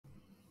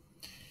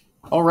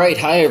All right.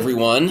 Hi,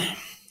 everyone.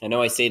 I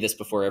know I say this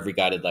before every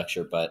guided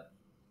lecture, but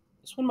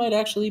this one might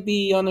actually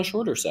be on the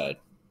shorter side.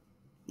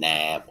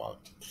 Nah, it won't.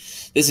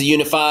 This is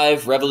Unit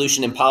 5,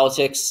 Revolution in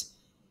Politics.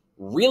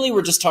 Really,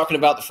 we're just talking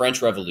about the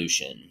French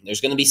Revolution.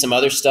 There's going to be some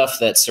other stuff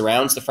that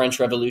surrounds the French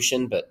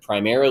Revolution, but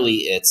primarily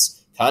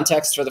it's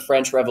context for the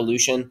French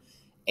Revolution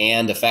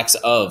and effects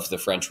of the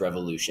French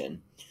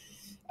Revolution.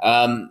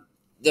 Um,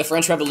 the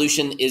French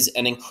Revolution is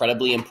an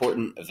incredibly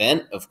important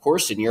event, of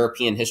course, in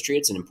European history.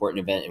 It's an important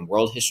event in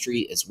world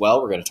history as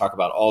well. We're going to talk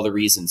about all the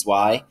reasons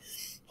why.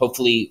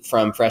 Hopefully,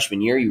 from freshman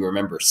year, you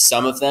remember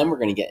some of them. We're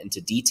going to get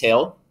into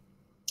detail,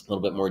 a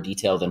little bit more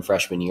detail than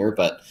freshman year.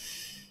 But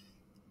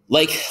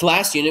like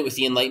last unit with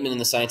the Enlightenment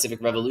and the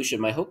Scientific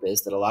Revolution, my hope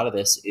is that a lot of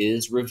this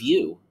is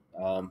review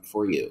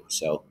for you.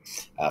 So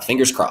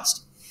fingers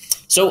crossed.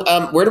 So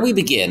where do we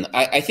begin?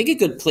 I think a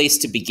good place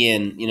to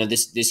begin,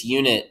 this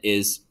unit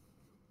is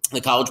the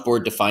College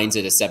Board defines it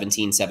as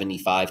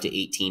 1775 to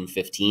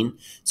 1815.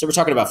 So we're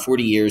talking about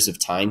 40 years of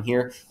time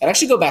here. I'd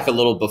actually go back a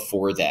little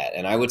before that,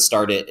 and I would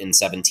start it in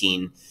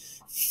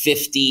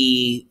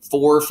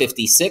 1754,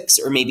 56,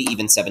 or maybe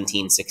even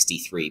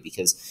 1763,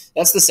 because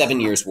that's the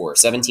 7 Years' War,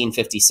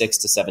 1756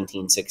 to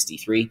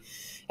 1763.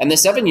 And the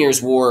 7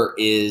 Years' War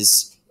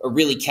is a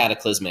really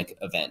cataclysmic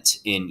event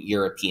in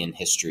European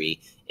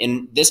history.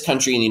 In this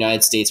country, in the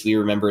United States, we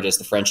remember it as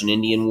the French and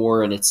Indian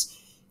War, and it's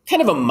kind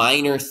of a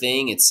minor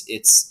thing.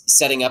 It's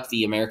setting up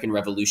the American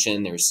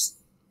Revolution. It's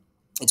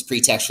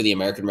pretext for the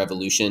American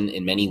Revolution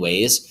in many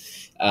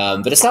ways,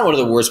 but it's not one of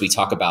the wars we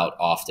talk about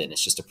often.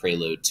 It's just a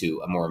prelude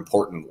to a more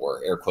important war,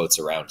 air quotes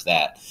around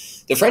that.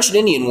 The French and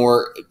Indian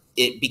War,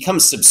 it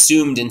becomes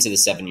subsumed into the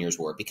 7 Years'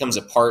 War. It becomes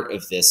a part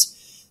of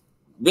this,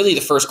 really the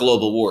first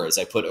global war, as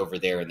I put over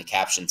there in the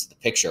caption to the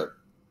picture.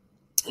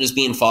 It is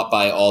being fought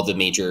by all the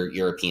major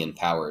European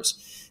powers.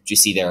 You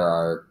see there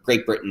are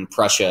Great Britain,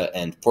 Prussia,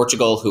 and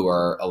Portugal, who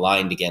are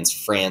aligned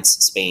against France,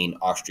 Spain,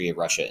 Austria,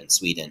 Russia, and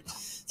Sweden.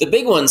 The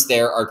big ones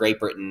there are Great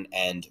Britain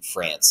and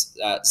France.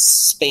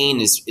 Spain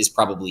is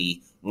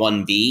probably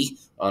 1B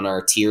on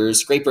our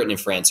tiers. Great Britain and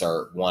France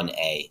are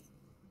 1A.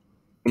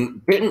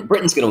 And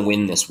Britain's going to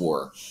win this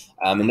war,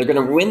 and they're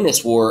going to win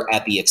this war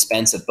at the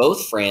expense of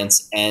both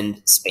France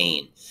and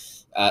Spain.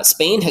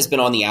 Spain has been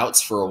on the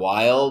outs for a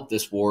while.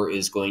 This war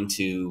is going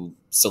to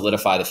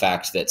solidify the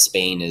fact that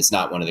Spain is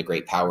not one of the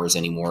great powers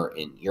anymore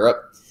in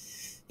Europe.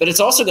 But it's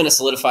also going to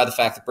solidify the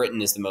fact that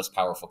Britain is the most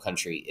powerful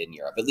country in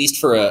Europe, at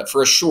least for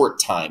a short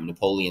time.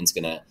 Napoleon's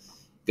going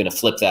to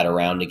flip that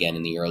around again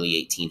in the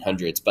early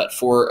 1800s. But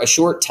for a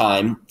short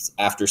time,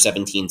 after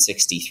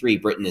 1763,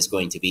 Britain is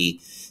going to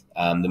be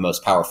the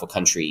most powerful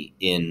country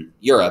in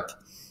Europe,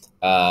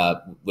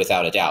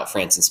 without a doubt.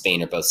 France and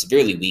Spain are both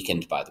severely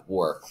weakened by the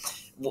war.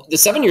 The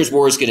 7 Years'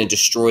 War is going to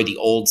destroy the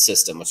old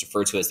system, what's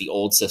referred to as the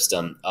old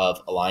system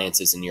of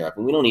alliances in Europe.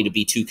 And we don't need to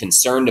be too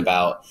concerned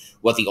about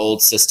what the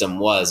old system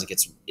was. It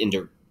gets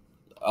into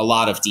a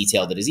lot of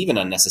detail that is even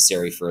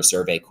unnecessary for a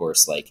survey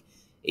course like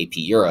AP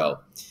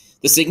Euro.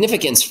 The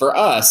significance for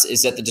us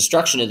is that the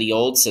destruction of the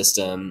old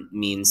system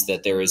means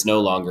that there is no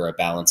longer a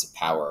balance of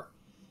power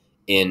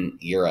in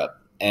Europe.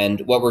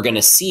 And what we're going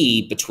to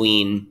see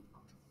between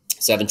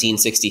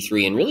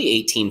 1763 and really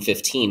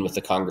 1815 with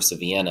the Congress of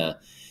Vienna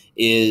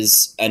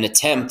is an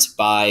attempt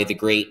by the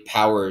great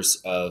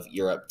powers of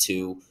Europe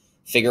to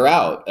figure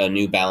out a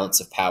new balance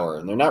of power.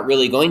 And they're not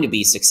really going to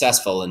be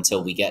successful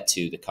until we get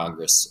to the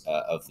Congress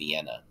of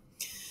Vienna.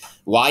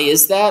 Why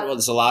is that? Well,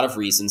 there's a lot of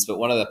reasons, but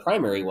one of the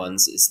primary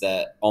ones is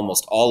that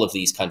almost all of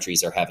these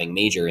countries are having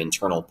major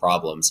internal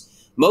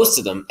problems, most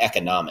of them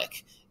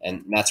economic.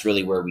 And that's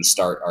really where we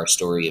start our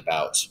story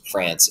about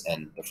France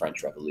and the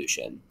French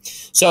Revolution.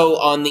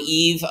 So on the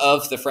eve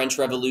of the French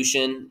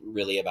Revolution,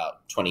 really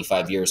about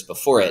 25 years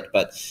before it,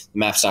 but the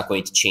map's not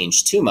going to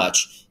change too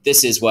much,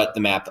 this is what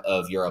the map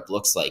of Europe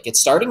looks like. It's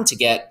starting to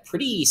get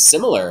pretty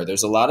similar.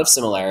 There's a lot of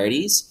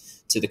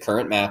similarities to the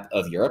current map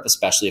of Europe,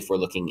 especially if we're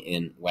looking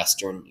in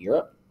Western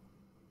Europe.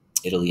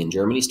 Italy and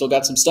Germany still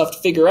got some stuff to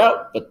figure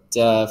out, but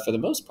for the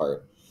most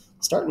part,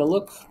 it's starting to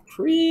look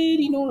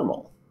pretty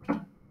normal.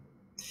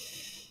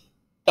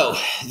 So,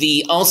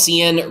 the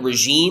Ancien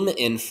regime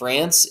in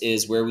France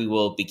is where we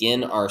will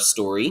begin our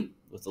story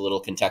with a little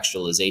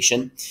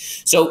contextualization.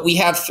 So, we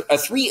have a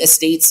three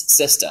estates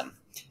system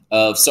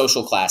of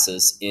social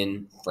classes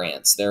in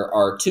France. There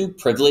are two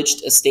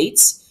privileged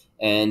estates,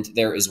 and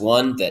there is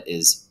one that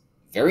is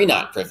very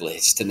not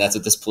privileged, and that's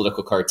what this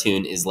political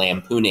cartoon is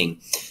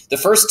lampooning. The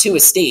first two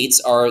estates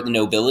are the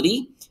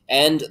nobility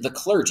and the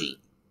clergy.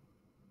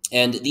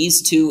 And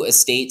these two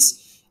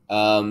estates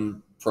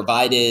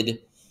provided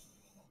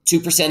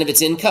 2% of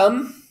its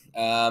income.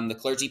 The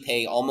clergy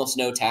pay almost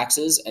no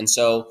taxes. And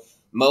so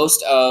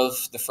most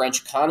of the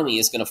French economy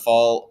is going to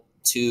fall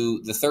to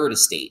the third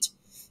estate.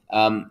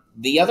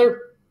 The other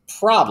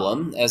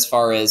problem, as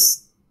far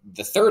as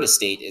the third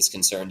estate is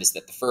concerned, is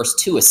that the first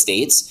two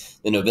estates,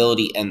 the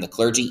nobility and the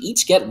clergy,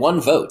 each get one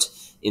vote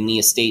in the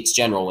Estates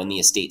General when the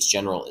Estates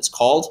General is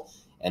called.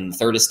 And the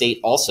third estate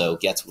also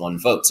gets one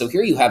vote. So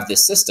here you have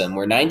this system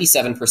where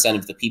 97%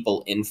 of the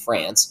people in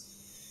France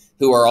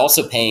who are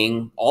also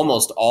paying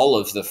almost all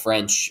of the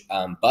French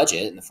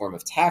budget in the form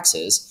of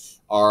taxes,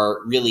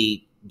 are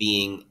really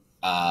being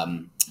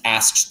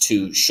asked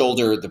to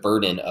shoulder the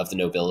burden of the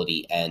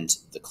nobility and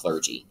the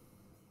clergy.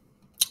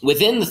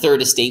 Within the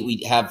Third Estate,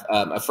 we have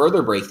a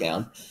further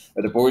breakdown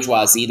of the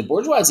bourgeoisie. The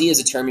bourgeoisie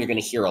is a term you're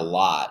going to hear a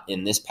lot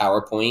in this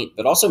PowerPoint,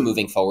 but also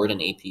moving forward in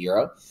AP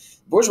Euro.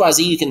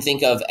 Bourgeoisie you can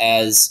think of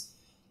as,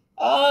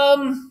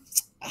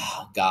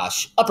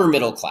 upper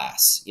middle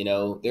class. You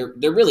know,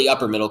 they're really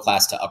upper middle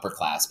class to upper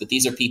class, but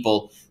these are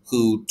people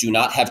who do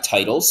not have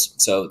titles,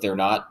 so they're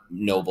not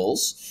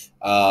nobles,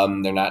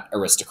 they're not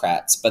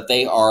aristocrats, but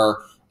they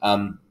are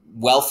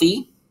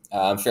wealthy,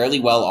 fairly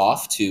well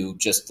off to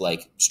just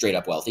like straight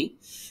up wealthy.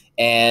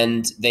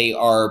 And they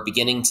are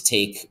beginning to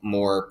take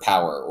more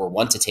power, or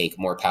want to take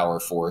more power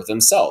for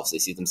themselves. They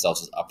see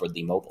themselves as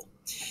upwardly mobile.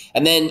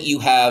 And then you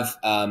have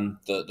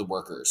the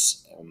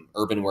workers,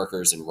 urban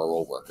workers and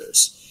rural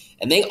workers.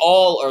 And they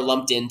all are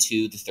lumped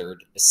into the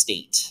Third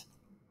Estate.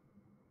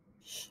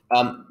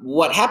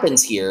 What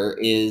happens here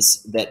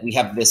is that we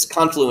have this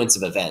confluence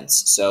of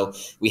events. So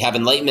we have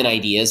Enlightenment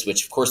ideas,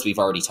 which of course we've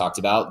already talked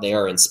about. They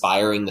are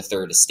inspiring the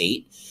Third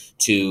Estate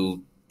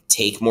to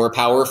take more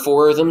power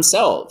for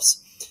themselves.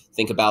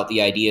 Think about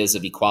the ideas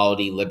of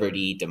equality,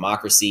 liberty,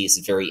 democracy. It's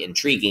very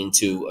intriguing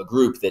to a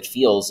group that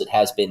feels it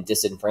has been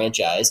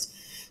disenfranchised,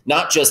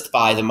 not just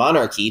by the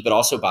monarchy, but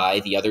also by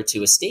the other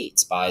two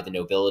estates, by the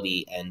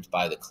nobility and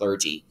by the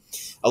clergy.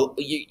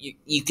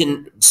 You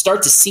can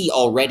start to see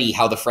already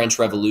how the French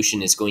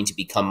Revolution is going to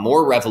become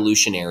more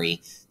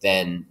revolutionary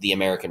than the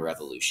American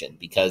Revolution,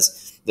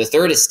 because the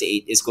Third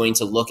Estate is going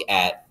to look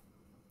at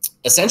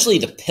essentially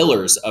the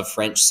pillars of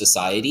French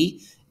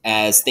society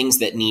as things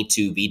that need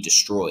to be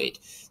destroyed.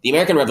 The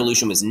American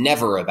Revolution was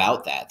never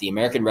about that. The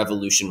American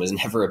Revolution was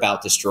never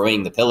about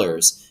destroying the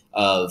pillars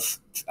of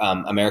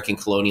American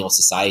colonial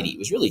society. It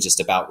was really just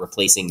about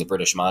replacing the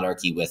British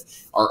monarchy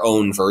with our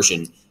own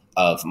version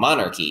of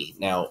monarchy.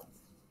 Now,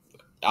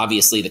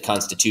 obviously, the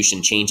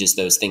Constitution changes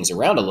those things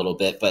around a little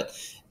bit, but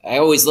I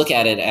always look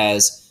at it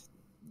as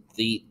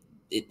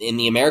in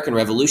the American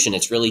Revolution,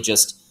 it's really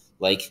just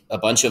like a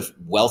bunch of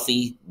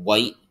wealthy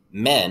white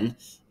men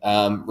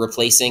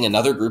replacing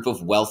another group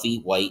of wealthy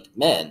white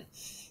men.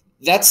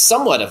 That's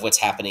somewhat of what's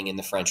happening in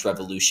the French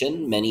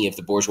Revolution. Many of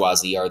the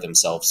bourgeoisie are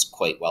themselves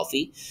quite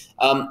wealthy,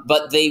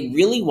 but they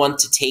really want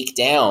to take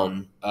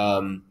down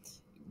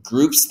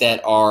groups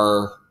that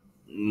are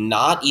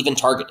not even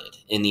targeted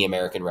in the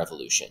American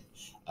Revolution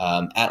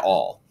at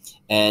all.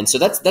 And so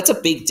that's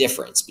a big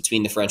difference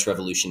between the French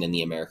Revolution and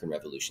the American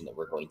Revolution that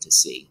we're going to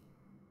see.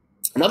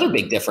 Another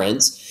big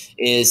difference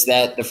is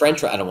that the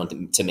French, I don't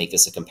want to make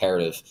this a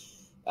comparative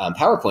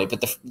PowerPoint, but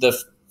the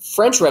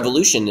French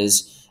Revolution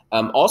is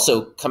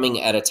also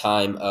coming at a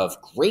time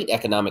of great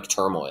economic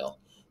turmoil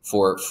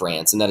for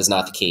France, and that is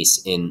not the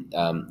case in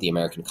the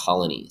American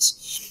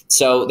colonies.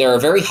 So there are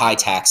very high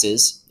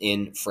taxes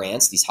in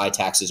France. These high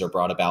taxes are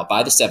brought about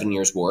by the 7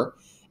 Years' War,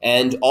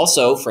 and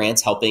also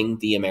France helping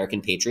the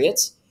American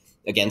patriots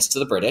against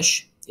the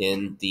British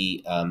in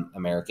the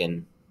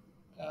American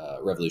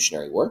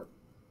Revolutionary War.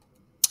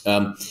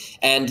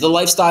 And the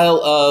lifestyle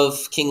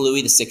of King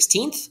Louis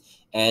XVI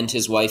and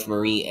his wife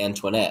Marie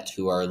Antoinette,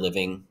 who are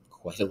living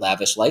quite a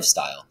lavish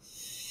lifestyle.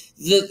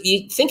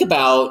 You think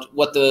about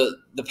what the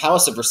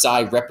Palace of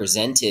Versailles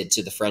represented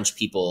to the French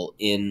people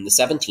in the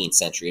 17th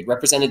century. It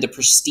represented the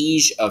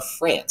prestige of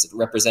France. It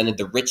represented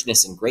the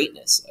richness and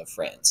greatness of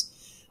France.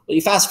 Well,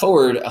 you fast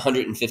forward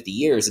 150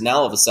 years, and now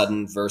all of a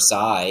sudden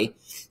Versailles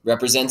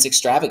represents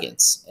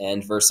extravagance,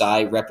 and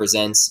Versailles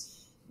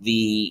represents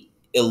the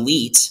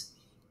elite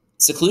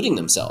secluding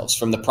themselves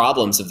from the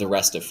problems of the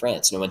rest of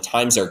France. When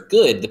times are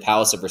good, the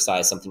Palace of Versailles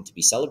is something to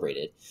be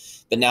celebrated.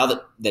 But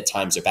now that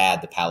times are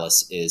bad, the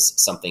palace is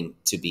something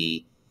to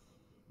be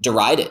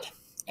derided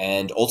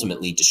and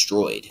ultimately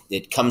destroyed.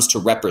 It comes to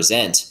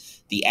represent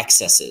the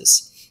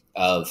excesses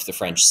of the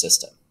French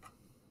system.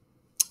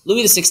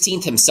 Louis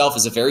XVI himself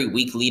is a very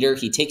weak leader.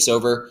 He takes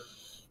over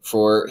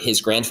for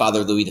his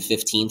grandfather, Louis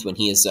XV, when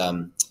he is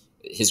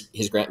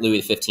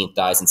Louis XV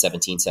dies in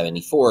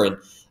 1774, and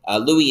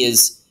Louis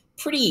is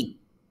pretty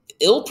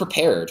ill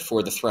prepared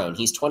for the throne.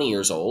 He's 20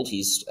 years old.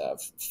 He's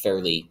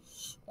fairly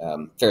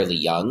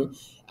young.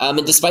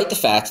 And despite the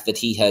fact that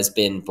he has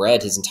been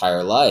bred his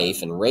entire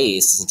life and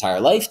raised his entire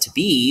life to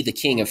be the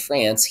king of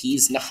France,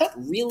 he's not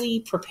really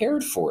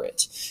prepared for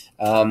it.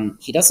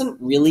 He doesn't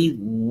really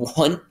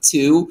want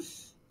to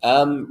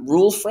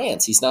rule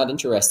France. He's not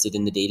interested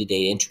in the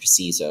day-to-day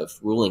intricacies of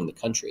ruling the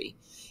country.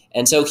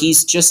 And so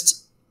he's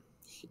just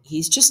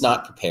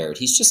not prepared.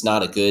 He's just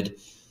not a good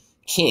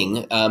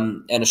king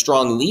and a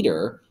strong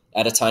leader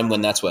at a time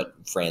when that's what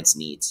France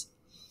needs.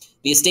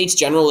 The Estates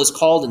General is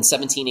called in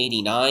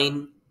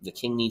 1789. The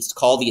king needs to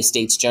call the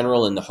Estates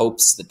General in the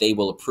hopes that they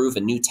will approve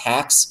a new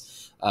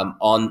tax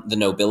on the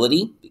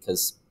nobility,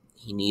 because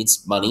he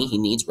needs money, he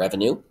needs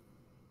revenue.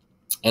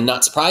 And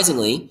not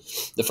surprisingly,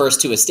 the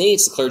first two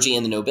estates, the clergy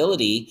and the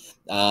nobility,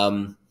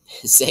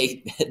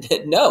 say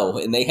no,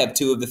 and they have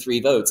 2 of the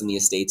 3 votes in the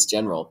Estates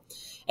General.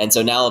 And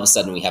so now all of a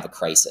sudden we have a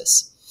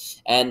crisis.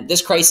 And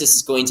this crisis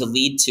is going to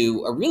lead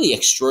to a really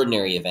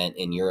extraordinary event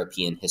in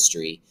European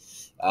history,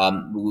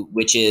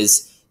 which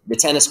is the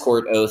tennis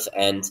court oath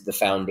and the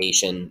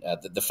founding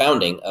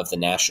of the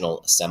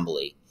National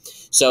Assembly.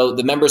 So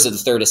the members of the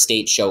Third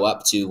Estate show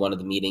up to one of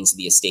the meetings of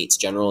the Estates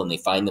General, and they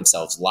find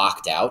themselves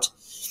locked out.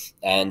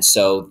 And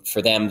so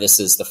for them, this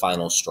is the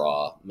final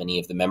straw. Many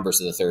of the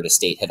members of the Third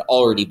Estate had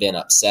already been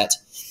upset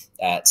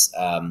at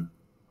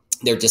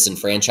their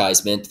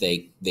disenfranchisement.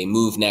 They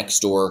move next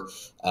door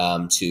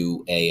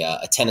to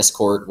a tennis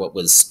court, what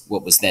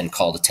was then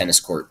called a tennis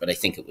court, but I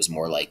think it was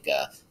more like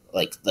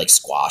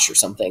squash or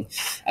something.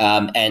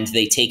 And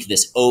they take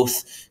this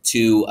oath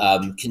to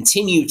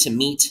continue to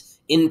meet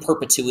in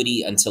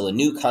perpetuity until a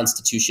new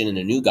constitution and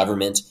a new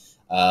government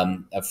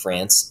of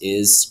France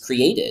is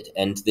created.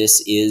 And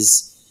this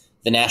is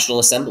the National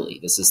Assembly.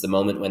 This is the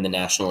moment when the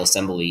National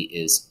Assembly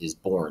is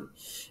born.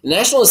 The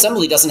National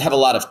Assembly doesn't have a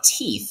lot of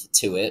teeth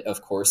to it,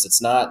 of course.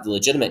 It's not the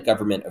legitimate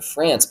government of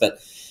France, but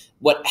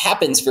what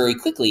happens very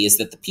quickly is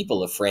that the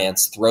people of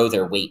France throw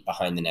their weight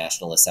behind the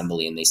National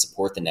Assembly, and they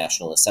support the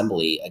National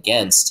Assembly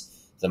against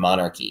the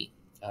monarchy.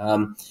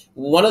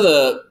 One of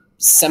the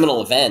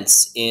seminal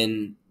events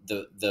in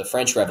the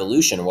French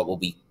Revolution, or what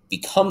will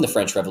become the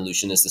French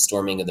Revolution, is the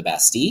storming of the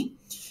Bastille,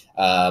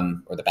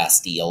 or the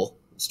Bastille,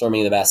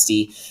 storming of the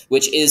Bastille,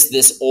 which is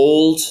this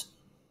old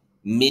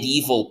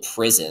medieval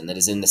prison that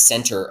is in the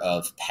center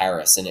of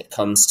Paris, and it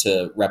comes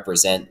to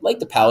represent, like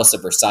the Palace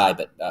of Versailles,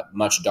 but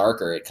much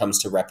darker. It comes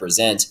to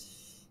represent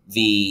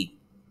the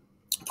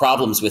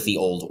problems with the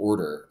old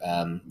order.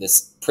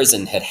 This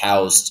prison had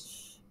housed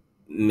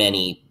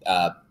many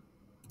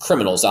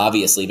criminals,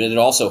 obviously, but it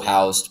also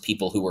housed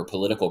people who were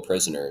political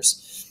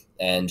prisoners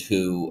and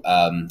who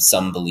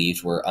some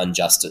believed were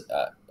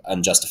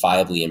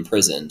unjustifiably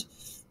imprisoned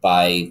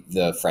by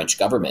the French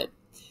government.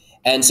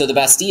 And so the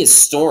Bastille is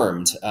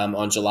stormed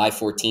on July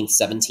 14th,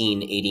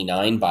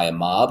 1789 by a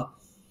mob.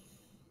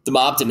 The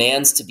mob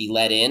demands to be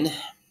let in,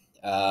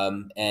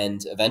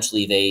 and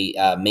eventually they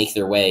make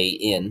their way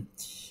in.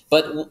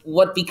 But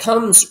what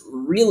becomes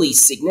really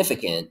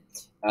significant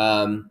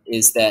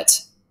is that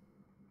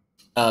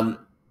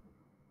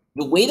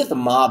the way that the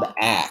mob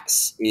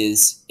acts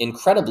is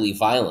incredibly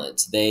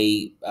violent.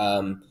 They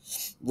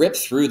rip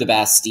through the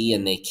Bastille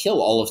and they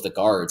kill all of the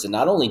guards. And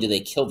not only do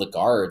they kill the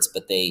guards,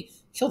 but they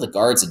kill the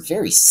guards in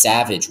very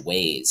savage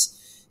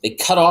ways. They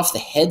cut off the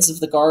heads of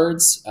the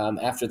guards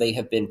after they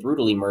have been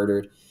brutally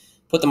murdered,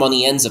 put them on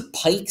the ends of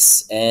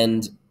pikes,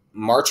 and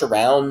march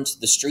around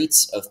the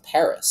streets of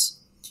Paris.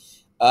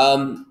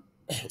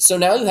 So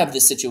now you have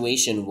this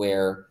situation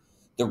where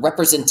the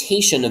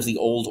representation of the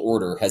old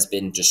order has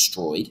been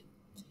destroyed,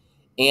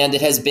 and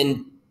it has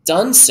been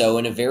done so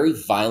in a very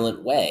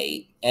violent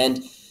way.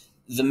 And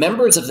the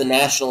members of the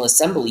National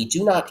Assembly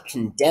do not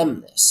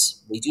condemn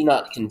this. They do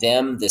not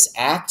condemn this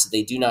act.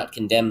 They do not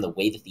condemn the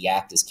way that the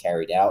act is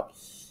carried out.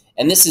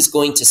 And this is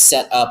going to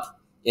set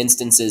up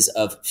instances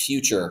of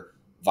future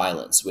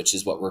violence, which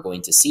is what we're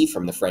going to see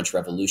from the French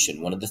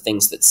Revolution. One of the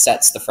things that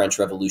sets the French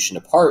Revolution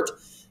apart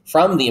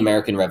from the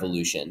American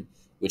Revolution,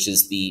 which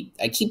is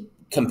I keep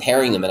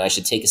comparing them, and I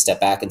should take a step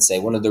back and say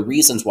one of the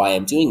reasons why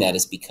I'm doing that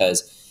is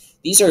because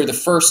these are the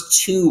first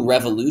two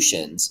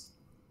revolutions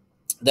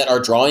that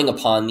are drawing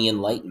upon the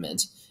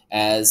Enlightenment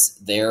as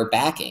their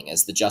backing,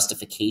 as the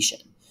justification.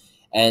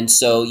 And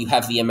so you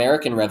have the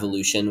American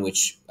Revolution,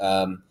 which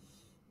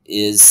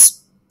is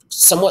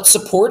somewhat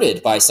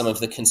supported by some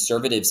of the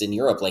conservatives in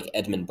Europe, like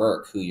Edmund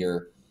Burke, who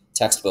your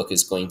textbook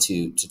is going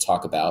to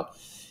talk about.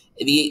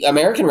 The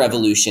American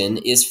Revolution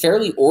is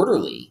fairly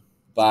orderly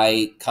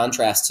by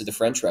contrast to the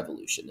French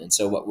Revolution. And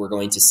so what we're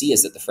going to see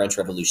is that the French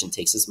Revolution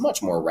takes this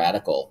much more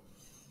radical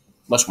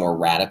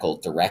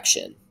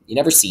direction. You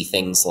never see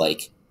things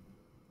like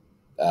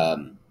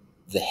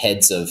the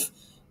heads of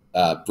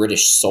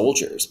British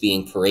soldiers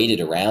being paraded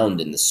around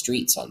in the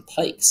streets on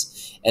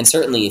pikes. And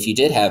certainly if you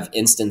did have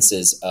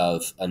instances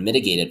of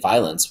unmitigated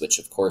violence, which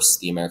of course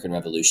the American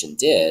Revolution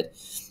did,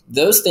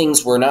 those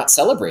things were not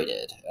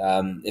celebrated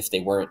if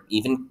they weren't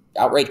even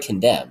outright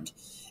condemned.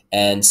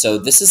 And so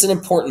this is an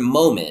important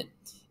moment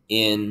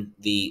in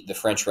the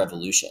French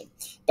Revolution.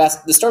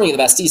 The storming of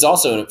the Bastille is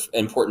also an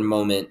important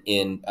moment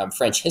in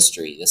French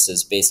history. This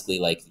is basically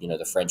like,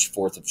 the French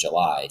 4th of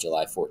July.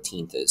 July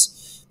 14th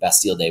is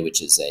Bastille Day,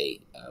 which is a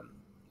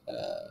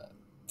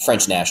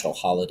French national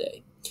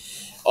holiday.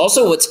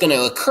 Also, what's going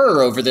to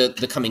occur over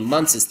the coming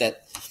months is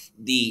that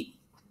the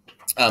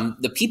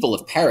people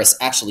of Paris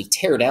actually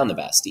tear down the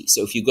Bastille.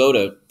 So if you go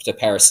to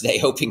Paris today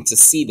hoping to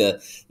see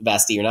the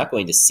Bastille, you're not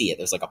going to see it.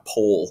 There's like a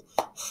pole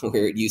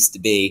where it used to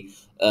be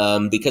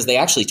because they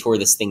actually tore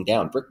this thing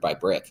down brick by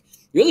brick,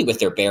 really with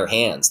their bare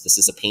hands. This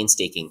is a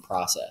painstaking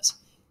process,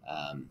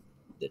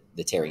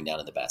 the tearing down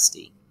of the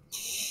Bastille.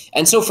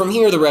 And so from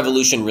here, the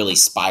revolution really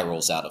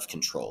spirals out of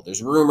control.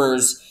 There's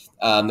rumors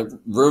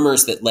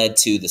that led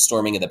to the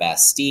storming of the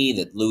Bastille,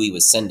 that Louis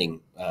was sending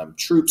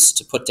troops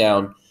to put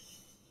down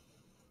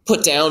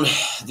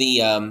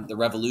the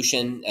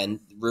revolution, and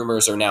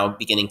rumors are now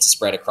beginning to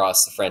spread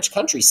across the French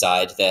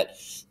countryside that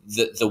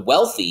the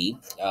wealthy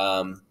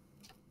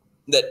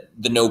that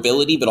the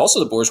nobility, but also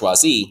the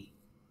bourgeoisie,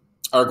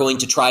 are going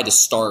to try to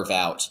starve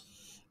out,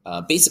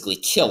 basically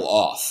kill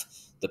off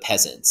the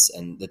peasants,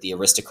 and that the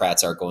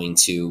aristocrats are going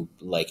to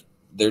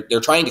they're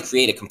trying to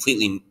create a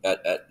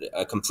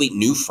complete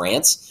new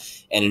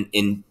France, and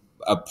in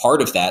a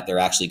part of that, they're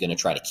actually going to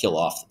try to kill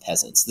off the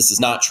peasants. This is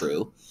not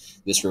true.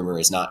 This rumor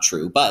is not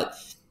true, but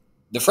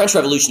the French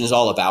Revolution is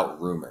all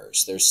about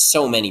rumors. There's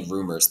so many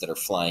rumors that are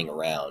flying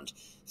around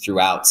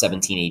throughout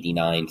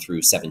 1789 through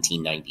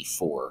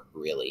 1794,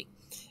 really.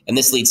 And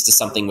this leads to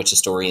something which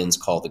historians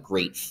call the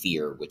Great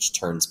Fear, which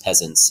turns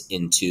peasants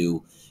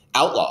into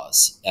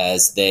outlaws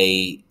as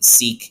they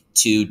seek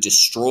to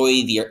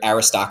destroy the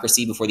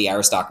aristocracy before the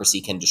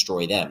aristocracy can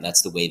destroy them.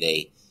 That's the way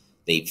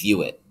they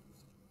view it.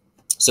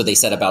 So they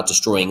set about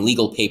destroying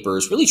legal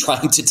papers, really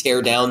trying to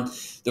tear down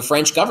the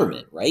French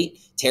government, right?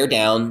 Tear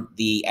down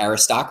the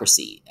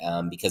aristocracy,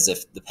 because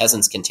if the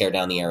peasants can tear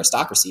down the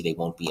aristocracy, they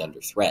won't be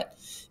under threat.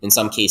 In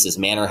some cases,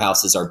 manor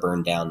houses are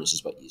burned down, which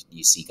is what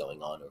you see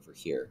going on over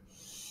here.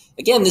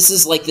 Again, this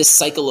is like this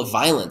cycle of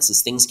violence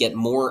as things get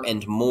more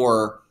and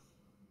more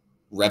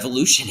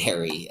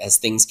revolutionary, as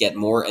things get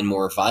more and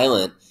more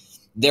violent.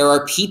 There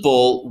are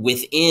people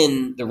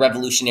within the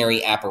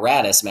revolutionary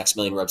apparatus,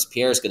 Maximilien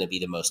Robespierre is going to be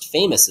the most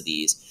famous of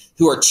these,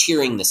 who are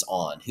cheering this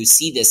on, who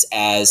see this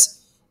as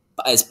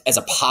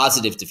a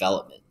positive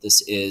development.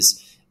 This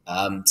is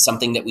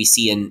something that we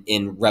see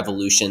in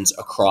revolutions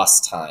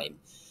across time.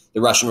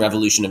 The Russian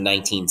Revolution of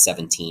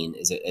 1917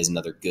 is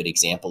another good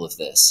example of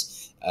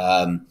this.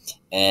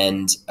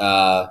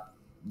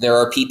 There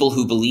are people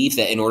who believe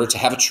that in order to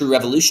have a true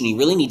revolution, you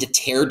really need to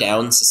tear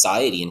down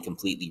society and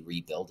completely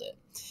rebuild it.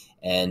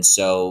 And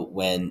so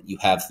when you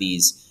have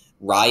these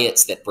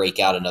riots that break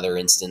out, another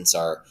instance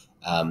are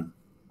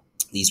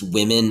these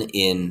women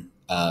in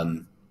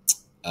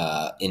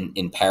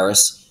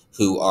Paris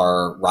who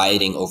are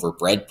rioting over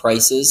bread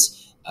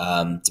prices,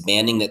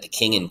 demanding that the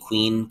king and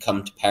queen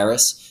come to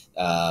Paris.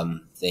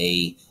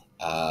 They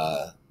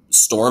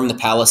storm the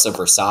Palace of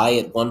Versailles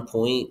at one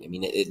point. I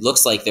mean, it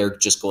looks like they're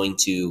just going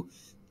to,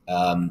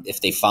 if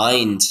they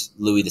find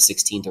Louis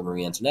XVI or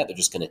Marie Antoinette, they're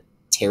just going to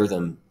tear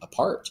them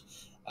apart.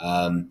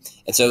 And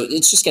so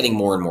it's just getting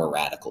more and more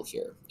radical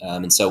here.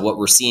 And so what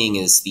we're seeing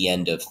is the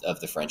end of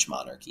the French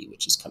monarchy,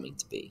 which is coming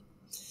to be.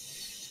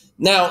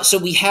 Now, so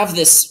we have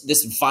this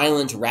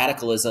violent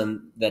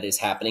radicalism that is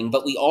happening,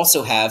 but we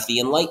also have the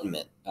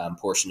Enlightenment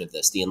portion of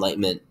this. The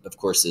Enlightenment, of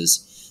course,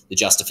 is the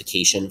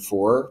justification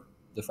for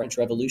the French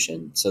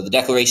Revolution. So the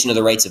Declaration of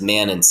the Rights of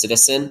Man and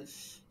Citizen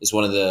is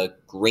one of the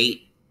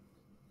great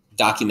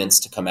documents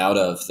to come out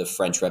of the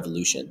French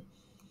Revolution.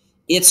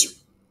 It's,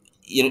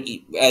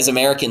 as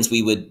Americans,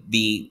 we would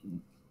be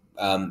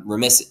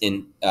remiss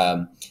in,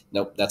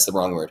 nope, that's the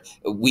wrong word.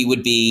 We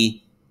would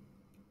be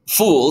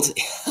fooled,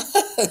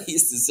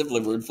 use the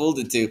simpler word, fooled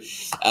into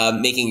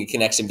making a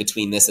connection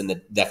between this and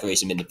the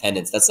Declaration of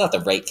Independence. That's not the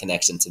right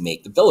connection to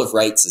make. The Bill of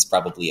Rights is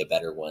probably a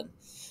better one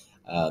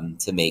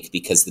to make,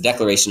 because the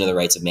Declaration of the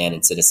Rights of Man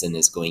and Citizen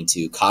is going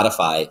to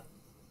codify,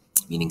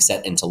 meaning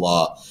set into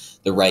law,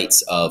 the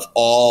rights of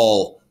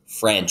all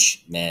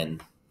French men,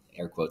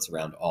 air quotes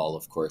around all,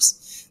 of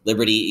course,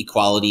 liberty,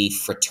 equality,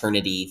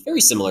 fraternity,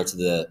 very similar to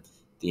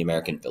the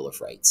American Bill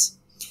of Rights.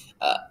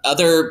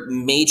 Other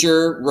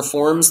major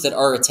reforms that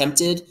are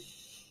attempted: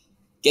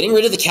 getting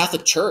rid of the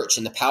Catholic Church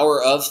and the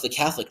power of the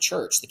Catholic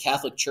Church. The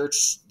Catholic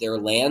Church, their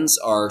lands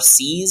are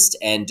seized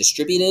and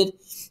distributed.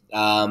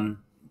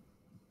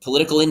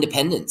 Political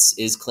independence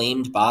is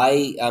claimed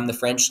by the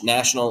French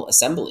National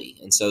Assembly.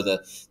 And so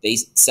they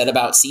set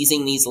about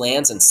seizing these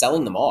lands and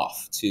selling them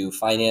off to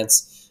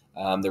finance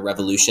the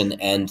revolution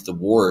and the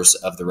wars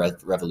of the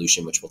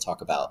revolution, which we'll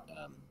talk about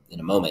in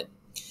a moment.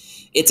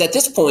 It's at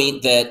this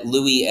point that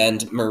Louis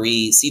and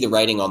Marie see the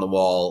writing on the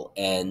wall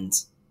and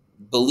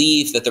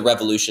believe that the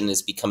revolution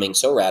is becoming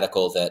so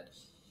radical that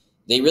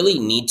they really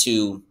need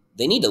to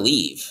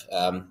leave.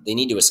 They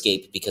need to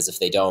escape, because if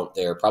they don't,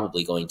 they're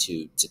probably going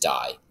to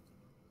die.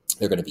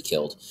 They're going to be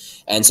killed.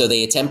 And so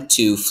they attempt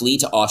to flee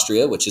to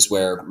Austria, which is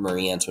where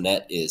Marie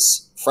Antoinette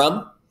is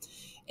from.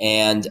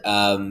 And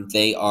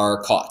they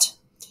are caught,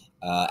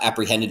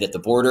 apprehended at the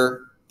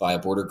border by a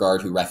border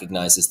guard who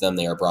recognizes them.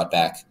 They are brought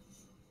back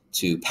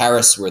to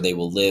Paris, where they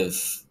will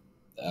live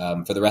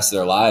for the rest of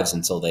their lives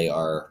until they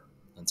are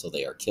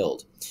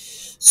killed.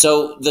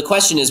 So the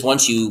question is,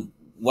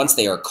 once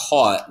they are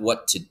caught,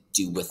 what to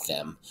do with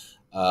them?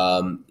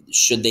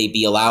 Should they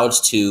be allowed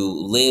to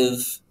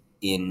live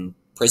in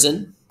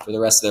prison for the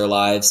rest of their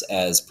lives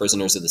as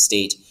prisoners of the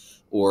state,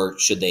 or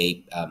should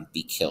they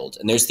be killed?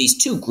 And there's these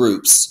two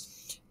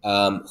groups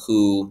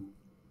who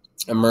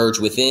emerge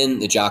within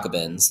the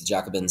Jacobins. The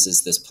Jacobins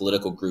is this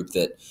political group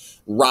that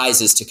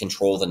rises to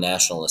control the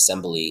National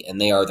Assembly, and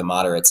they are the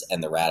moderates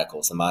and the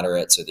radicals. The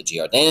moderates are the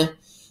Girondins.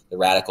 The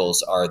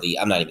radicals are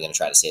I'm not even going to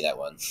try to say that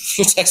one.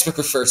 Your textbook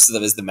refers to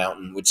them as the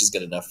Mountain, which is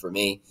good enough for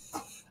me.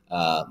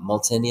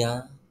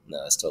 Montagnard?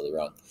 No, that's totally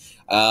wrong.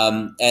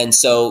 And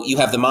so you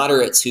have the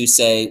moderates who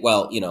say,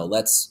 well,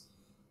 let's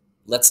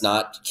let's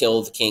not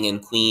kill the king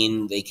and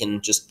queen. They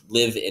can just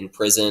live in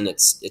prison.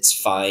 It's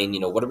fine.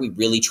 What are we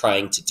really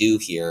trying to do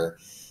here?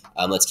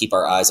 Let's keep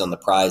our eyes on the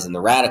prize. And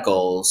the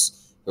radicals,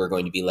 who are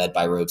going to be led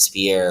by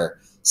Robespierre,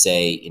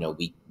 say,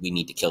 we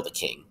need to kill the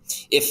king.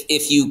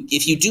 If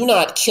you do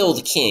not kill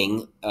the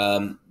king,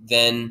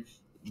 then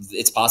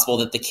it's possible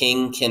that the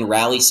king can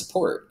rally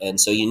support. And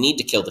so you need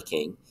to kill the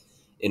king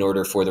in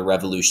order for the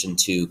revolution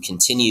to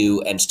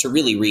continue and to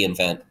really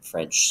reinvent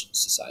French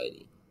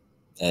society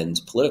and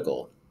the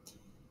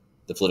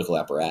political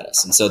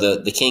apparatus. And so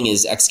the king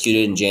is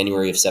executed in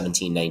January of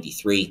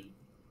 1793.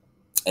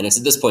 And it's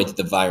at this point that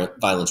the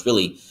violence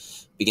really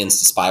begins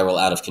to spiral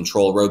out of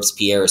control.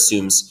 Robespierre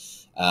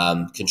assumes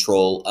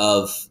control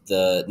of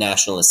the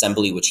National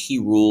Assembly, which he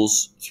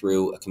rules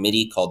through a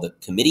committee called the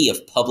Committee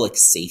of Public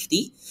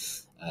Safety,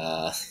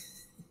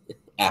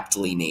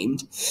 aptly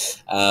named.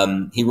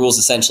 He rules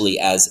essentially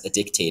as a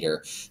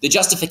dictator. The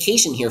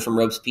justification here from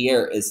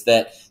Robespierre is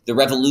that the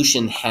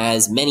revolution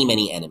has many,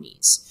 many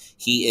enemies.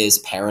 He is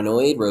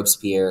paranoid.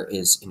 Robespierre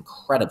is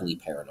incredibly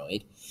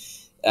paranoid.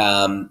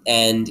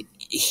 And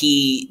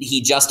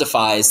he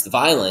justifies the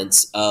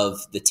violence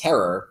of the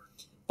terror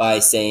by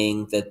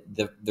saying that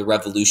the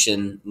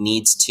revolution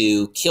needs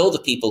to kill the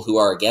people who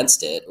are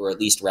against it, or at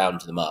least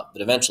round them up,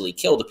 but eventually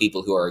kill the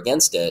people who are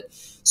against it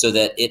so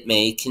that it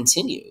may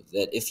continue.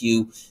 That if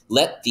you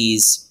let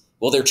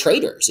they're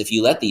traitors. If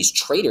you let these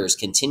traitors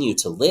continue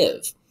to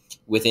live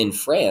within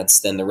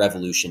France, then the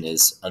revolution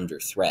is under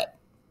threat.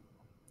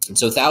 And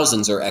so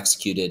thousands are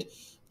executed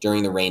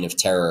during the Reign of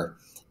Terror,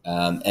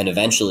 and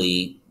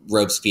eventually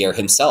Robespierre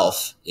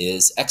himself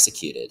is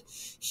executed.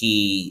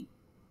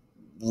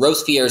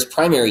 Robespierre's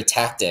primary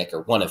tactic,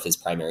 or one of his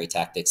primary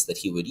tactics that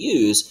he would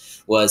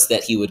use, was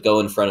that he would go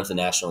in front of the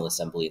National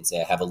Assembly and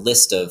say, I have a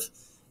list of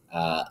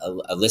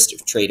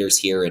traitors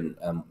here, and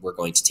we're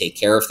going to take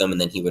care of them. And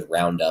then he would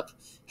round up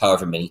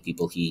however many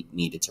people he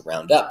needed to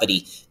round up. But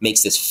he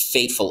makes this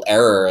fateful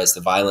error as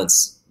the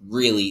violence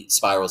really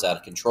spirals out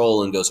of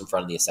control and goes in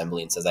front of the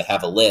assembly and says, I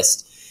have a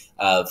list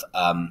of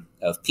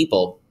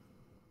people,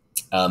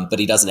 but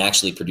he doesn't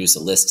actually produce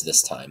a list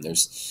this time.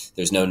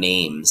 There's no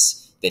names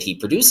that he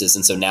produces.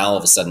 And so now all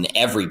of a sudden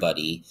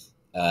everybody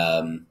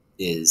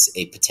is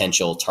a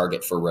potential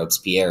target for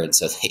Robespierre. And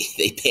so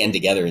they band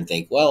together and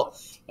think, well,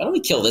 why don't we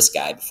kill this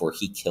guy before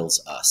he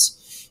kills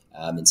us?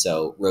 And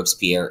so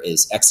Robespierre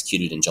is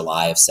executed in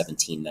July of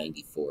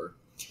 1794,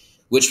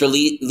 which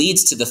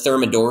leads to the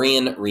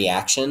Thermidorian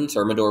reaction.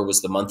 Thermidor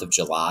was the month of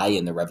July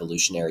in the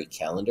revolutionary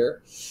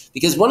calendar,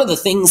 because one of the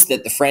things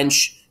that the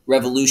French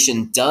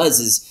Revolution does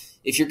is,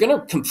 if you're going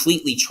to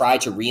completely try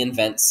to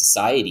reinvent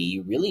society,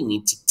 you really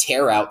need to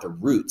tear out the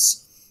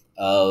roots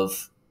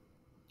of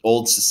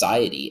old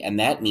society. And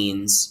that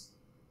means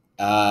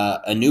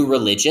a new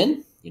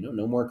religion,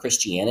 no more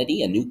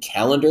Christianity, a new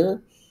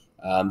calendar,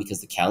 because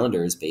the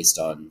calendar is based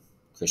on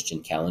Christian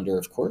calendar,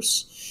 of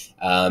course.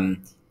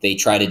 They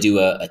try to do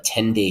a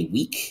 10-day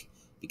week,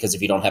 because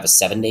if you don't have a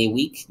 7-day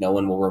week, no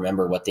one will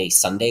remember what day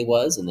Sunday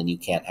was, and then you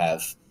can't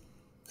have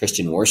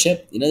Christian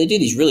worship. They do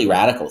these really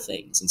radical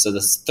things. And so the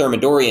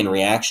Thermidorian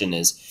reaction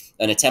is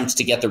an attempt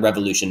to get the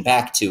revolution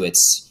back to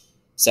its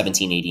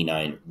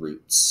 1789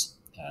 roots.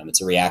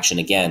 It's a reaction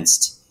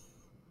against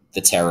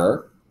the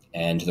terror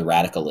and the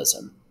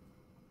radicalism.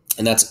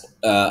 And that's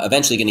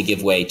eventually going to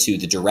give way to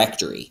the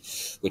Directory,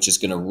 which is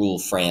going to rule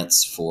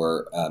France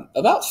for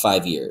about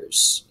 5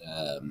 years,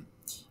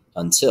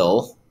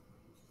 until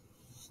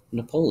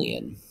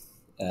Napoleon,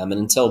 and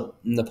until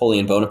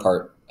Napoleon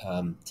Bonaparte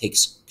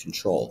takes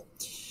control.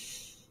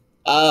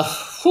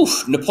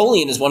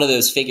 Napoleon is one of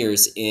those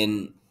figures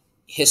in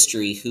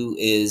history who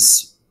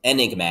is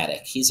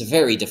enigmatic. He's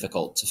very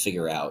difficult to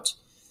figure out.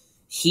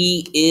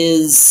 He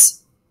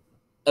is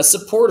a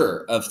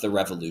supporter of the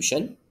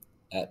revolution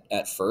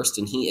at first,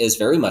 and he is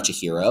very much a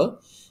hero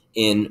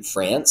in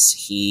France.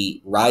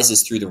 He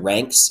rises through the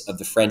ranks of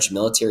the French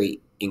military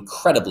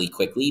incredibly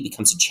quickly. He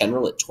becomes a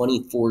general at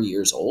 24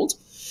 years old.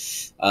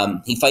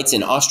 He fights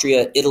in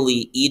Austria,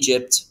 Italy,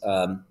 Egypt,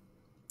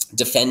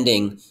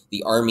 defending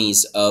the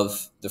armies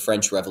of the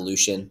French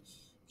Revolution.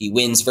 He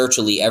wins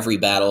virtually every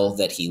battle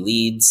that he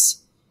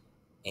leads,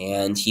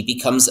 and he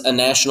becomes a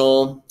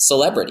national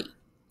celebrity.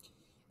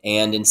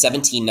 And in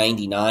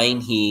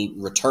 1799, he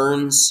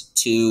returns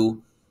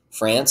to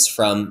France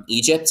from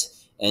Egypt,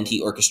 and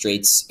he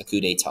orchestrates a coup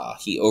d'etat.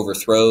 He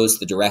overthrows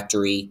the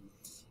Directory,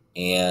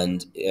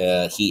 and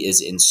he is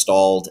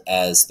installed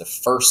as the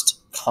first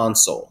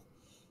consul,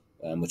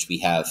 which we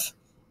have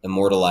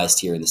immortalized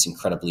here in this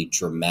incredibly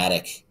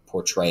dramatic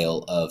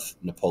portrayal of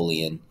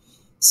Napoleon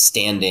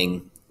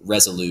standing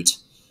resolute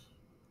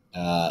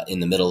in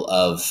the middle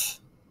of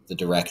the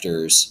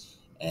directors,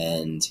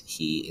 and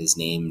he is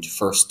named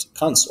first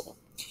consul.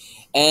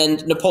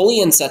 And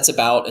Napoleon sets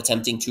about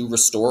attempting to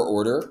restore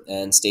order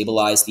and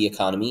stabilize the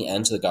economy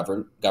and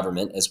the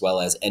government, as well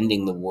as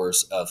ending the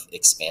wars of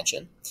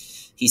expansion.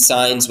 He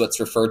signs what's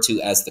referred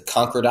to as the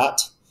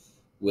Concordat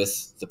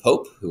with the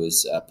Pope, who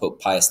is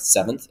Pope Pius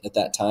VII at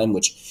that time,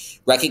 which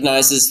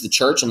recognizes the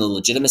church and the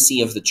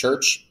legitimacy of the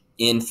church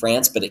in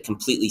France, but it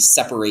completely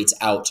separates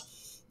out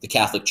the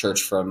Catholic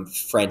Church from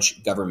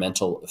French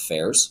governmental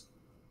affairs.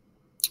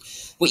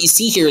 What you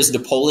see here is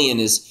Napoleon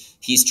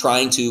he's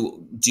trying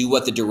to do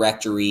what the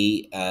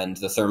Directory and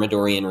the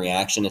Thermidorian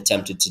reaction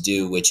attempted to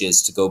do, which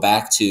is to go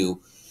back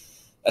to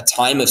a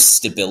time of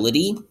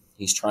stability.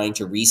 He's trying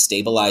to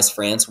restabilize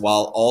France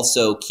while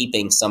also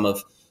keeping some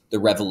of the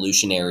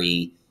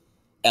revolutionary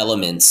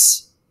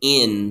elements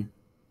in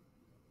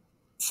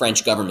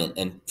French government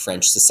and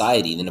French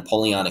society. The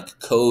Napoleonic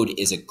Code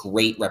is a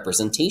great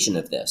representation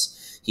of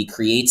this. He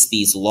creates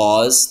these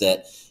laws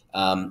that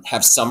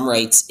have some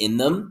rights in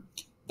them,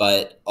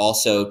 but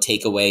also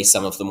take away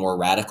some of the more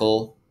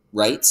radical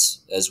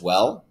rights as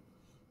well.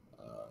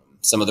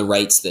 Some of the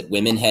rights that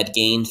women had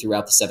gained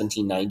throughout the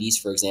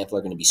 1790s, for example,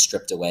 are going to be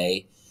stripped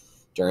away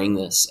during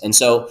this. And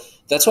so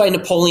that's why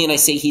Napoleon, I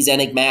say he's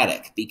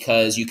enigmatic,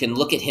 because you can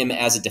look at him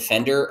as a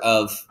defender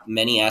of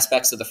many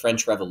aspects of the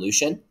French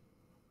Revolution.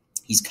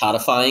 He's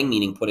codifying,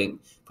 meaning putting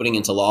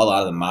into law a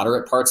lot of the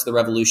moderate parts of the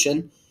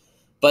revolution.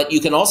 But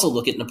you can also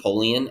look at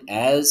Napoleon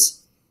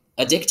as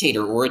a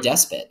dictator or a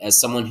despot, as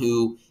someone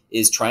who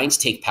is trying to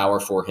take power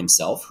for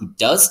himself, who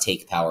does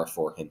take power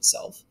for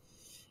himself,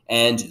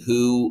 and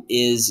who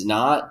is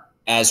not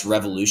as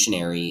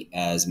revolutionary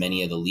as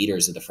many of the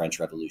leaders of the French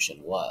Revolution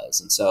was.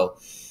 And so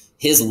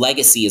his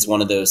legacy is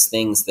one of those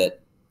things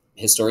that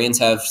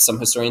some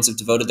historians have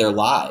devoted their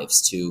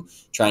lives to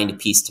trying to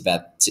piece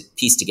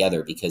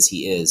together, because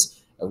he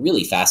is a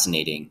really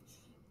fascinating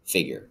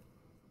figure.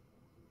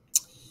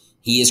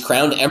 He is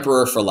crowned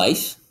emperor for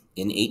life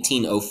in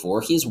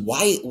 1804. He is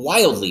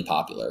wildly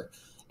popular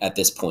at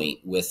this point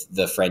with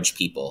the French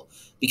people,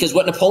 because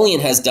what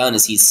Napoleon has done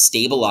is he's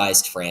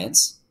stabilized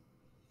France.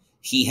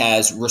 He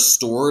has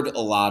restored a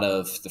lot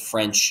of the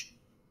French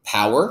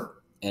power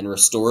and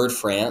restored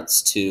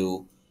France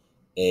to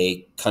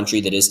a country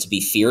that is to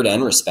be feared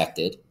and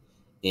respected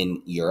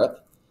in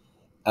Europe.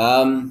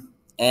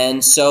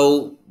 And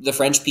so the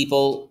French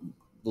people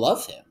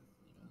love him.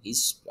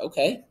 He's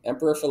okay,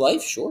 emperor for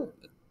life, sure.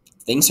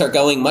 Things are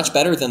going much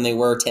better than they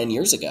were 10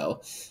 years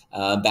ago,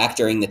 back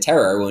during the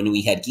Terror, when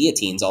we had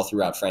guillotines all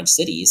throughout French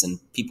cities and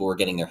people were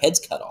getting their heads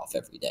cut off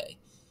every day.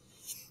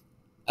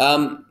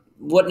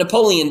 What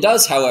Napoleon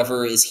does,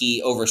 however, is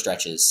he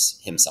overstretches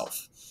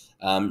himself.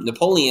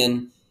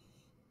 Napoleon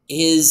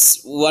is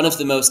one of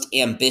the most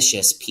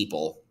ambitious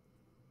people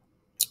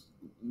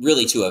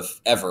really to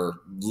have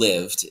ever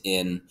lived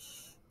in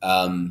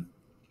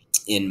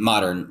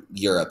modern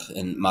Europe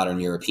and modern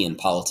European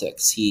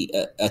politics. He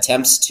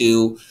attempts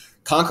to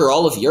conquer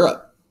all of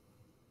Europe.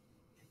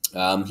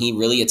 He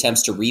really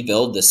attempts to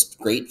rebuild this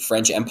great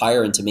French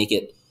empire and to make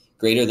it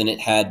greater than it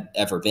had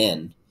ever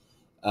been.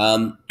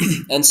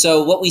 And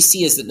so what we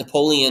see is that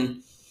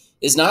Napoleon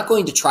is not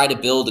going to try to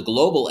build a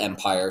global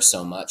empire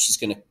so much. He's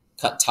going to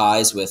cut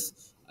ties with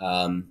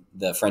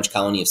the French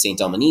colony of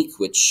Saint-Dominique,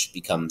 which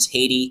becomes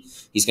Haiti.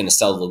 He's going to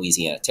sell the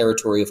Louisiana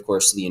Territory, of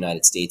course, to the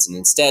United States. And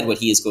instead, what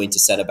he is going to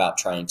set about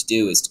trying to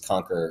do is to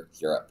conquer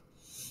Europe,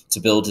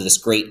 to build this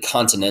great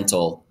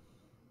continental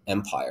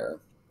empire,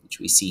 which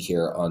we see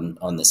here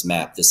on this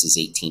map. This is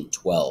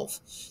 1812.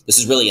 This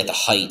is really at the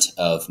height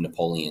of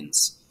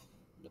Napoleon's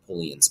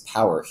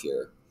power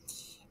here.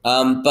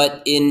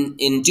 But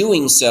in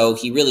doing so,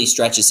 he really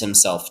stretches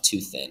himself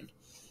too thin.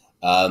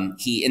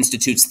 He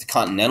institutes the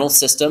continental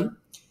system,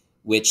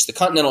 which the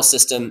continental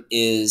system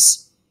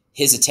is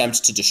his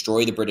attempt to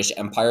destroy the British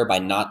Empire by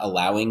not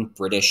allowing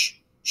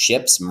British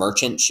ships,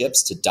 merchant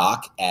ships, to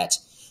dock at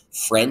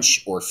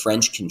French or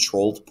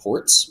French-controlled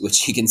ports,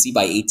 which you can see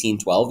by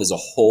 1812 is a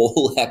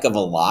whole heck of a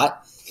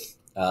lot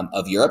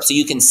of Europe. So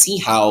you can see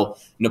how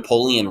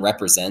Napoleon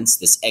represents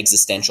this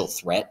existential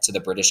threat to the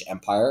British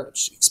Empire,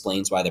 which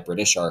explains why the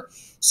British are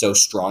so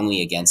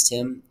strongly against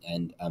him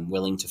and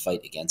willing to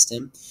fight against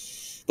him.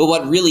 But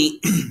what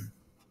really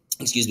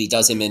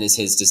does him in is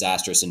his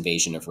disastrous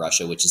invasion of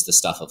Russia, which is the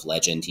stuff of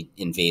legend. He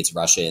invades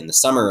Russia in the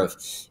summer of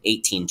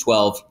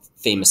 1812,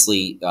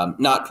 famously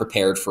not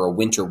prepared for a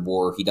winter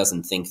war. He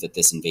doesn't think that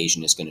this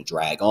invasion is going to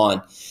drag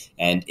on,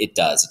 and it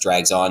does. It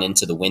drags on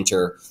into the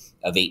winter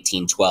of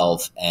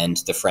 1812, and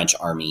the French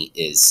army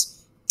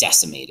is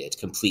decimated,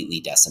 completely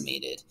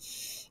decimated.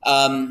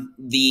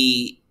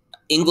 The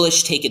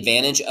English take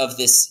advantage of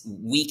this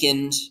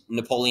weakened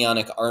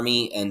Napoleonic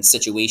army and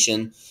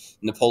situation.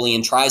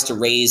 Napoleon tries to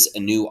raise a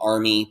new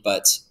army,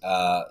 but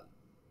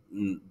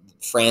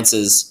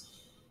France's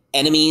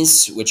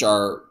enemies, which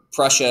are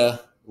Prussia,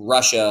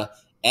 Russia,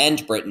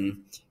 and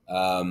Britain,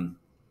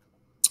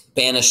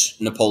 banish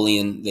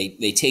Napoleon.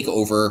 They take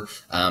over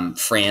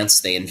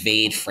France. They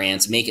invade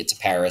France, make it to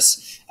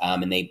Paris,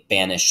 and they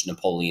banish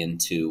Napoleon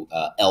to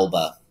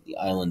Elba, the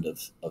island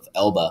of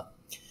Elba.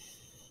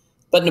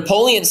 But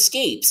Napoleon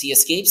escapes. He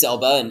escapes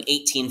Elba in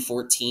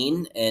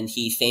 1814, and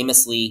he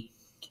famously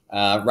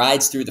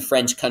rides through the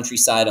French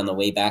countryside on the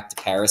way back to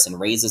Paris and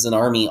raises an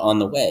army on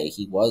the way.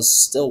 He was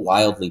still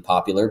wildly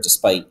popular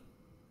despite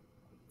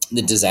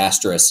the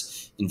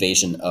disastrous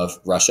invasion of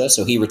Russia.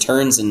 So he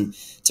returns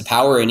to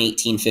power in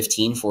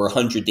 1815 for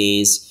 100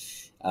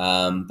 days,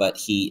 but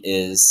he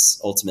is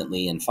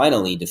ultimately and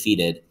finally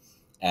defeated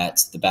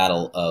at the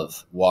Battle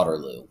of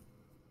Waterloo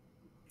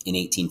in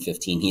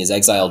 1815. He is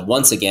exiled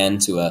once again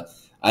to an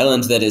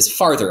island that is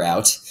farther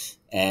out,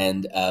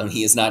 and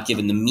he is not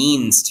given the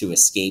means to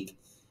escape,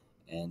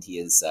 and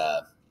he lives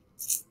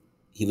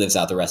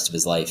out the rest of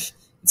his life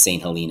in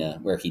St. Helena,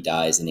 where he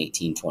dies in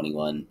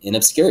 1821 in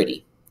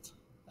obscurity,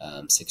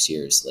 6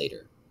 years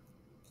later.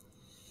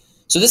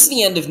 So this is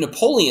the end of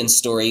Napoleon's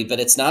story,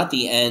 but it's not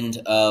the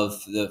end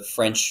of the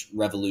French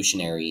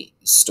Revolutionary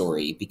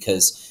story,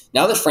 because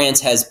now that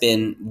France has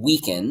been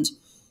weakened,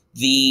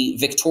 the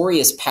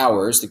victorious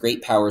powers, the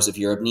great powers of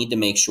Europe, need to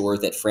make sure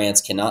that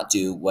France cannot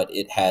do what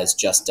it has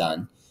just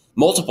done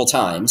multiple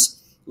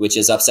times, which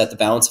is upset the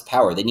balance of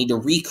power. They need to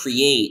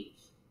recreate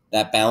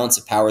that balance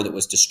of power that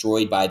was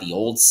destroyed by the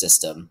old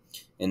system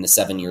in the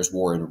 7 Years'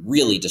 War and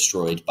really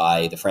destroyed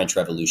by the French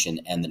Revolution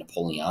and the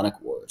Napoleonic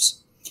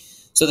Wars.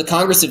 So the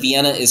Congress of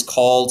Vienna is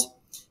called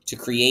to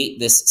create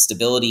this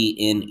stability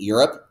in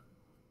Europe.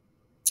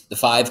 The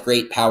five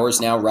great powers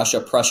now, Russia,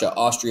 Prussia,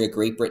 Austria,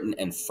 Great Britain,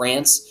 and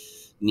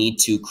France, need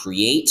to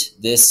create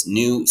this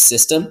new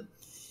system.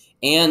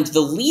 And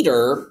the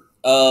leader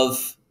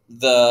of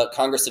the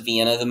Congress of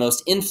Vienna, the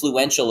most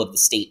influential of the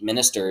state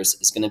ministers,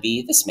 is going to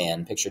be this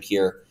man pictured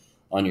here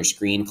on your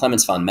screen,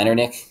 Clemens von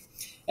Metternich.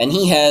 And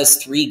he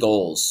has three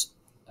goals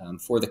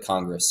for the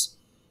Congress.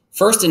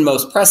 First and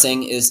most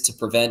pressing is to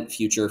prevent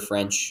future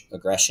French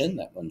aggression.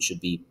 That one should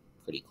be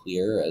pretty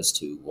clear as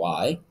to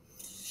why.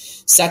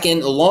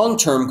 Second, a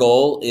long-term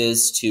goal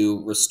is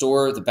to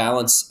restore the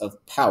balance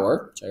of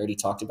power, which I already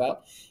talked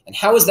about. And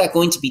how is that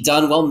going to be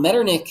done? Well,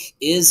 Metternich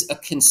is a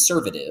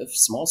conservative,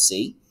 small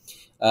c.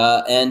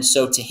 And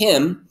so to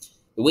him,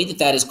 the way that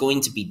that is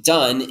going to be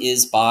done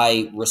is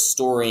by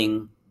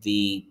restoring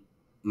the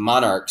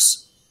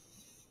monarch's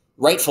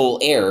rightful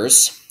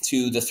heirs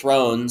to the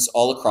thrones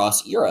all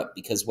across Europe,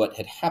 because what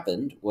had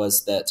happened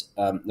was that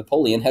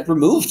Napoleon had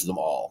removed them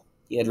all.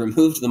 He had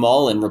removed them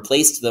all and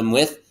replaced them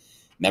with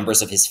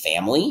members of his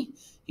family.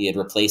 He had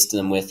replaced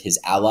them with his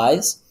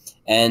allies.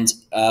 And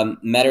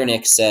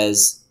Metternich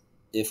says,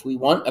 if we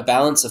want a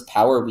balance of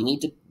power, we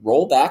need to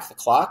roll back the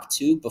clock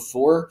to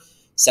before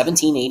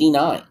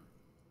 1789.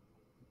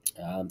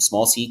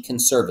 Small c,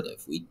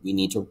 conservative. We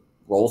need to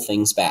roll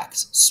things back.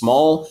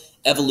 Small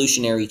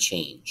evolutionary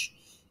change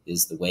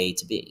is the way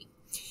to be.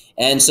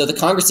 And so the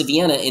Congress of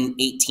Vienna in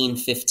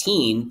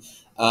 1815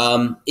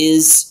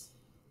 is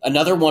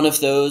another one of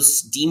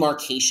those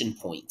demarcation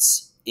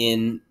points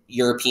in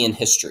European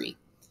history.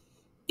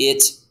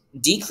 It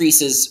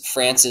decreases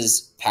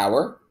France's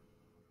power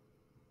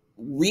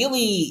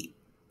really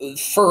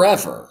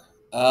forever.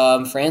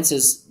 France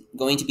is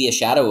going to be a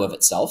shadow of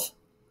itself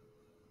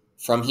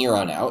from here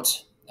on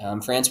out.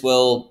 France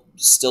will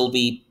still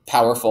be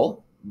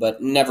powerful,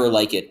 but never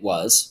like it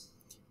was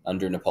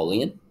under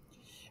Napoleon.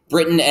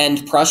 Britain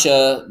and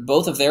Prussia,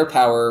 both of their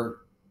power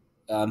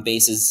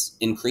bases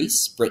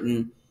increase.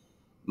 Britain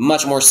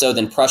much more so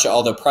than Prussia,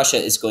 although Prussia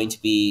is going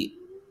to be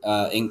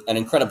an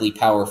incredibly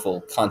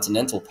powerful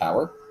continental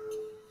power.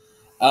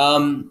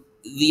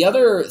 The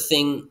other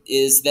thing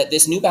is that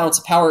this new balance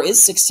of power is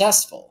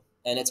successful,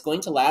 and it's going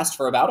to last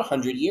for about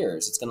 100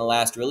 years. It's going to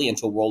last really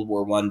until World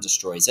War I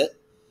destroys it.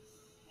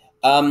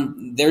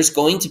 There's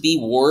going to be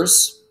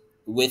wars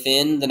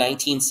within the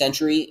 19th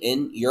century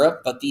in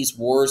Europe, but these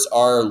wars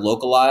are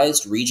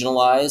localized,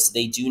 regionalized.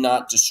 They do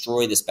not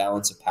destroy this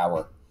balance of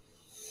power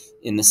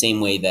in the same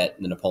way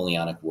that the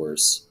Napoleonic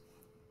Wars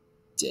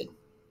did.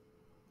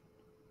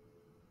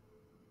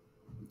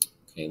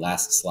 Okay,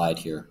 last slide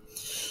here.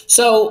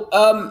 So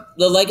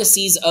the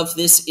legacies of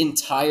this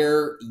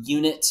entire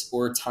unit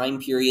or time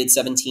period,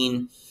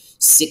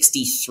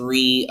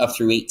 1763 up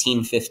through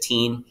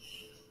 1815,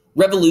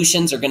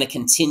 revolutions are going to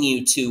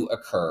continue to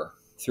occur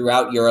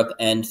throughout Europe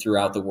and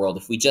throughout the world.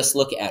 If we just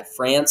look at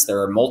France,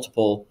 there are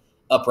multiple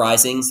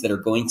uprisings that are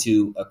going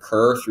to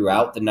occur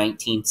throughout the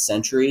 19th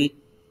century.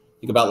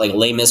 Think about like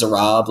Les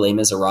Miserables. Les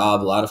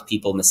Miserables, a lot of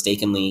people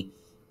mistakenly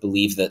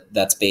believe that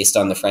that's based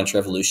on the French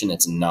Revolution.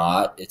 It's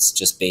not. It's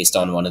just based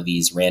on one of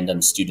these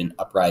random student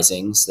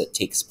uprisings that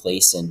takes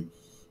place in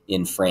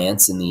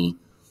France in the,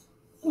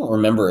 I don't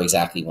remember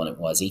exactly when it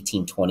was,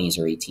 1820s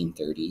or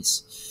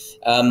 1830s.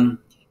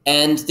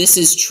 And this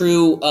is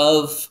true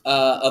of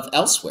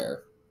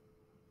elsewhere.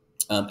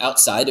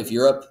 Outside of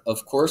Europe,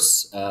 of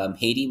course,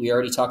 Haiti, we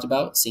already talked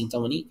about, Saint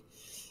Dominique.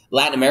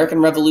 Latin American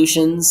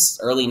revolutions,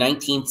 early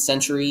 19th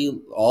century,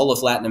 all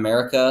of Latin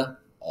America,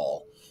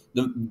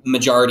 the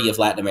majority of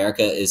Latin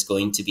America is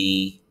going to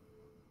be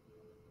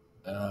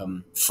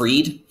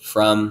freed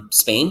from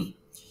Spain.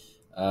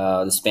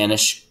 The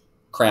Spanish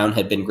crown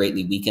had been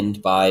greatly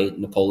weakened by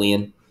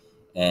Napoleon,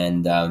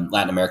 and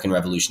Latin American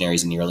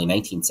revolutionaries in the early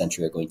 19th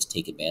century are going to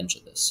take advantage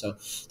of this. So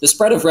the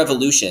spread of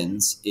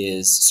revolutions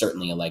is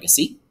certainly a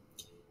legacy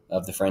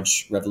of the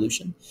French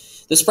Revolution.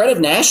 The spread of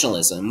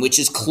nationalism, which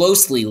is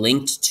closely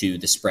linked to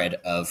the spread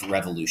of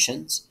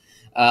revolutions.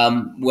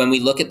 When we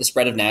look at the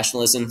spread of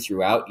nationalism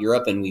throughout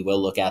Europe, and we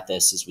will look at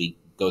this as we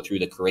go through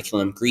the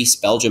curriculum. Greece,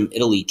 Belgium,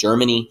 Italy,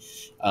 Germany.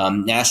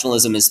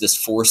 Nationalism is this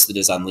force that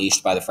is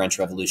unleashed by the French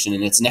Revolution,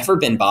 and it's never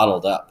been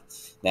bottled up.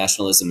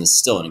 Nationalism is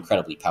still an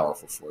incredibly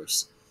powerful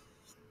force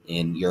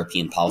in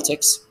European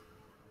politics.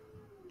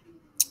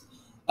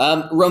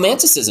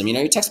 Romanticism,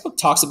 your textbook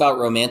talks about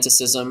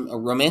Romanticism.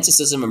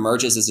 Romanticism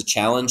emerges as a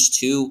challenge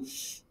to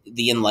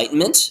the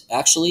Enlightenment,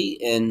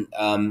 actually, and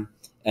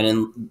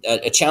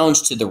a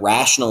challenge to the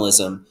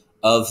rationalism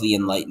of the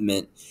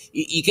Enlightenment.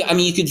 You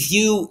could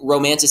view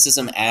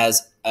Romanticism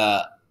as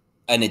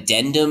an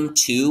addendum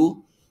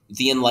to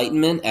the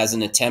Enlightenment, as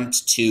an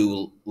attempt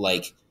to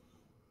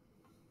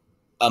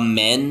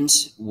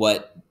amend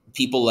what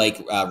people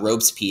like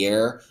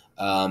Robespierre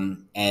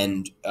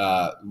and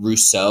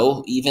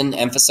Rousseau even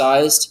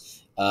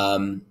emphasized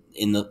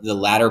in the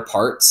latter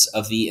parts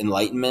of the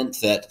Enlightenment,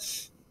 that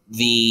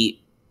the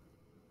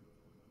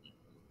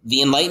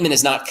Enlightenment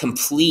is not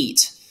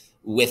complete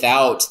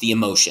without the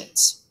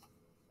emotions.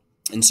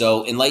 And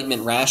so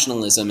Enlightenment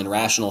rationalism and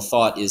rational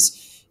thought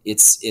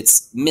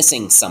it's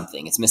missing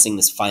something. It's missing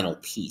this final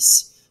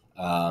piece.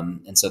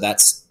 And so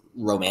that's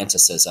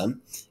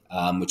Romanticism,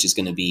 which is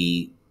going to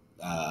be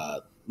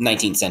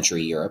 19th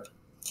century Europe.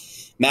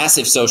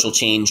 Massive social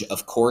change,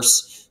 of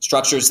course.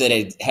 Structures that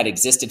had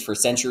existed for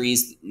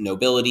centuries,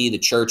 nobility, the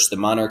church, the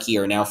monarchy,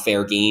 are now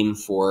fair game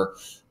for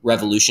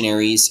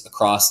revolutionaries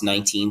across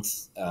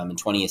 19th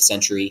and 20th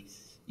century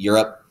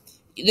Europe.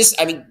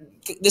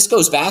 This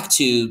goes back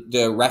to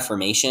the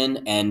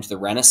Reformation and the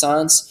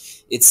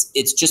Renaissance.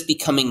 It's just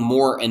becoming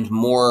more and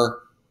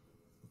more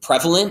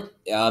prevalent.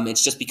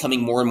 It's just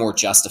becoming more and more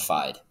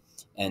justified.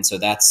 And so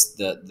that's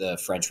the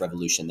French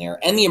Revolution there.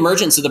 And the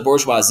emergence of the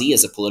bourgeoisie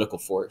as a political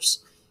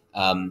force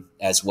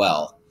as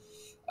well.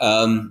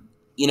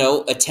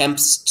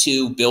 Attempts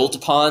to build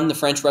upon the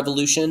French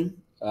Revolution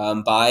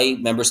by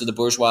members of the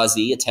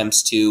bourgeoisie,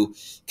 attempts to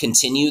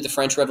continue the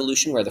French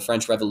Revolution where the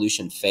French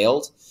Revolution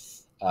failed.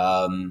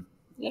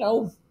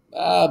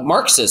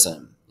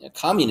 Marxism,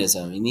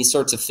 communism, and these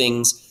sorts of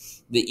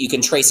things that you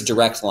can trace a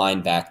direct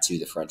line back to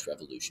the French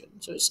Revolution.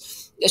 So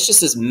it's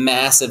just this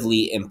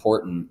massively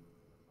important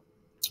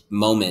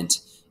moment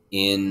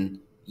in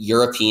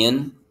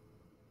European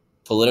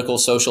political,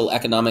 social,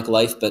 economic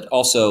life, but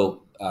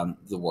also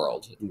the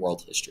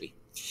world history.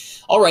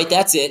 All right,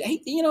 that's it.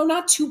 Hey,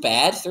 not too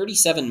bad.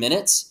 37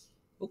 minutes.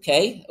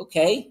 Okay.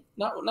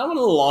 Not one of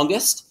the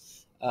longest.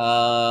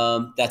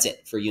 That's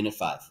it for Unit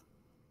 5.